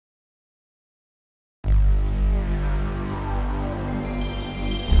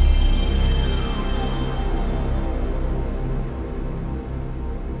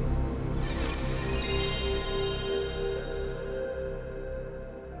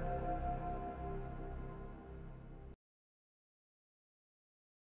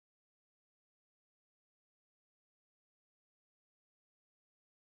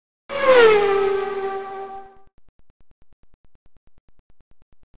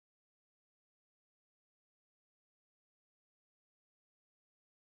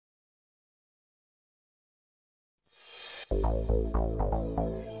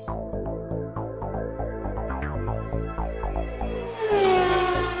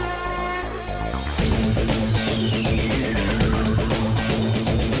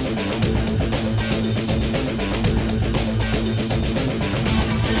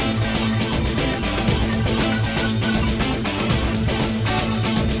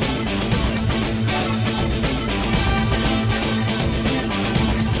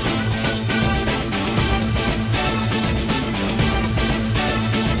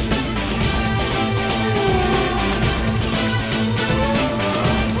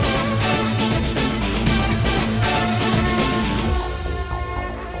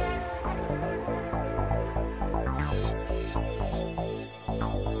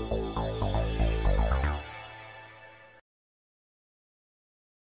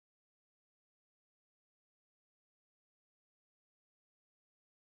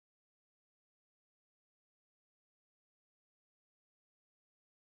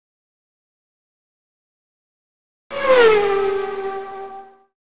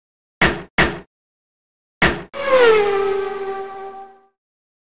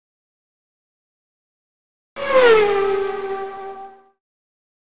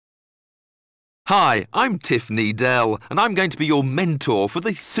Hi, I'm Tiffany Dell, and I'm going to be your mentor for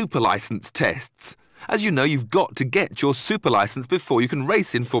the super licence tests. As you know, you've got to get your super licence before you can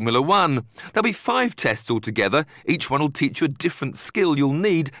race in Formula 1. There'll be 5 tests altogether. Each one will teach you a different skill you'll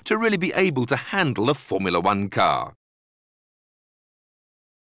need to really be able to handle a Formula 1 car.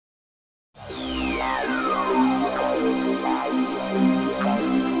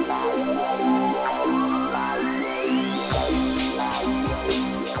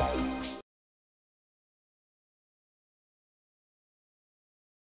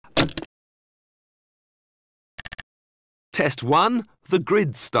 Test 1, the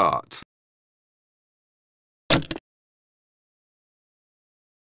grid start.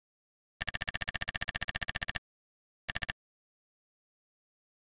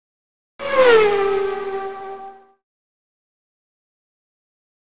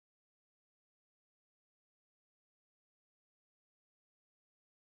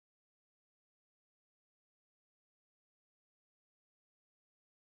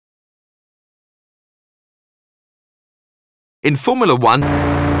 In Formula 1,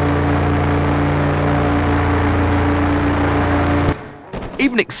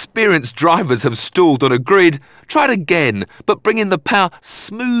 even experienced drivers have stalled on a grid. Try it again, but bring in the power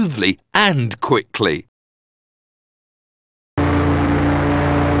smoothly and quickly.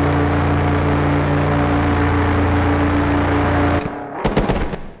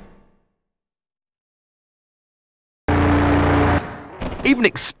 Even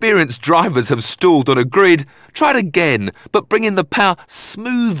experienced drivers have stalled on a grid. Try it again, but bring in the power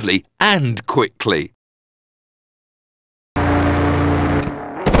smoothly and quickly.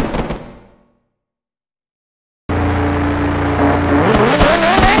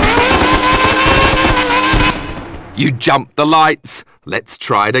 You jumped the lights. Let's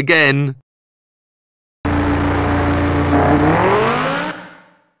try it again.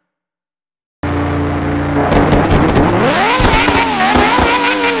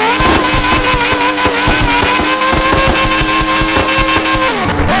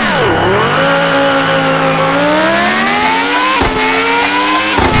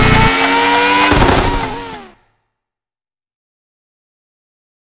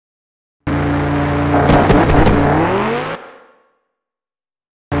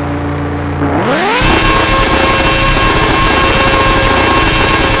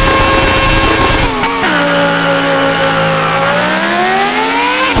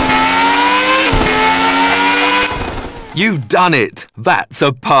 You've done it! That's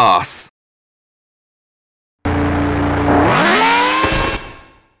a pass!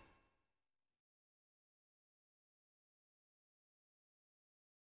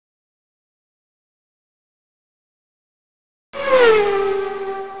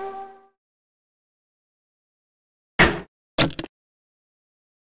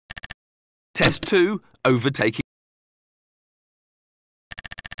 Test 2, overtaking.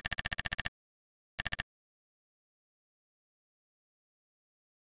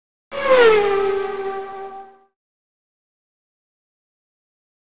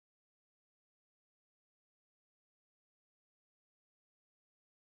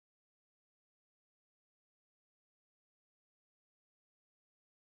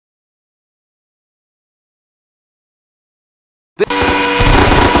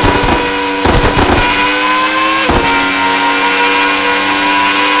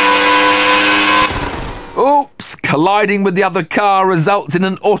 Oops! Colliding with the other car results in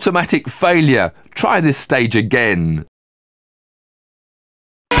an automatic failure. Try this stage again.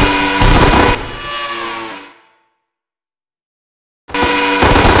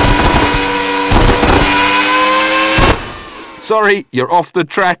 Sorry, you're off the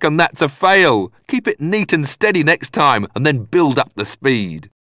track and that's a fail. Keep it neat and steady next time and then build up the speed.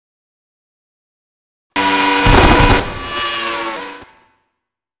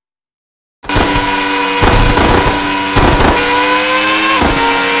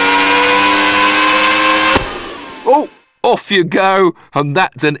 Oh, off you go, and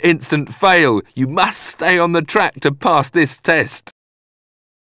that's an instant fail. You must stay on the track to pass this test.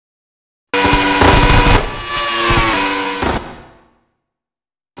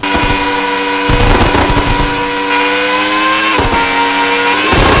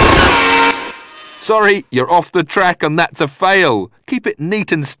 Sorry, you're off the track and that's a fail. Keep it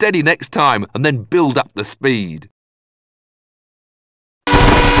neat and steady next time and then build up the speed.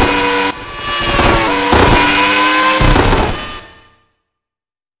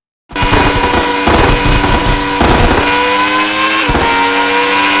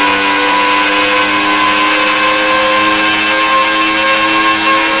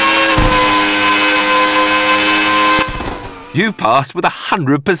 You passed with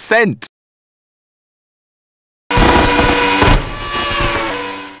 100%.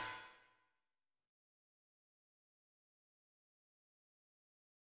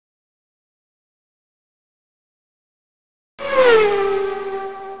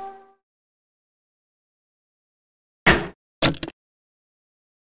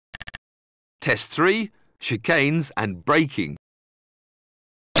 Test 3, chicanes and braking.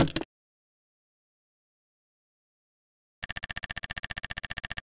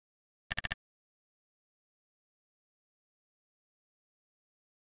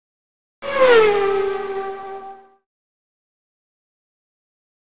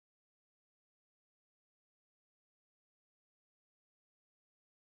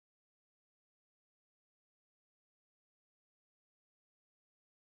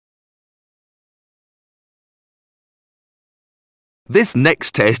 This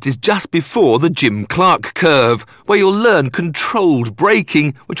next test is just before the Jim Clark curve, where you'll learn controlled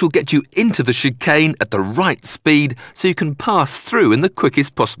braking, which will get you into the chicane at the right speed so you can pass through in the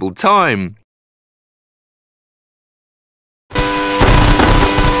quickest possible time.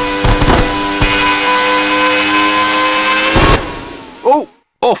 Oh,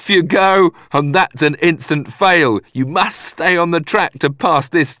 off you go, and that's an instant fail. You must stay on the track to pass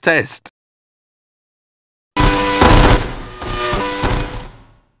this test.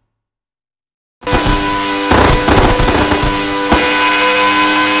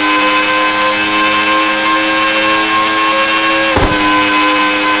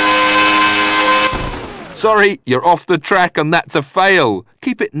 Sorry, you're off the track and that's a fail.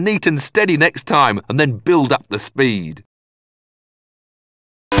 Keep it neat and steady next time and then build up the speed.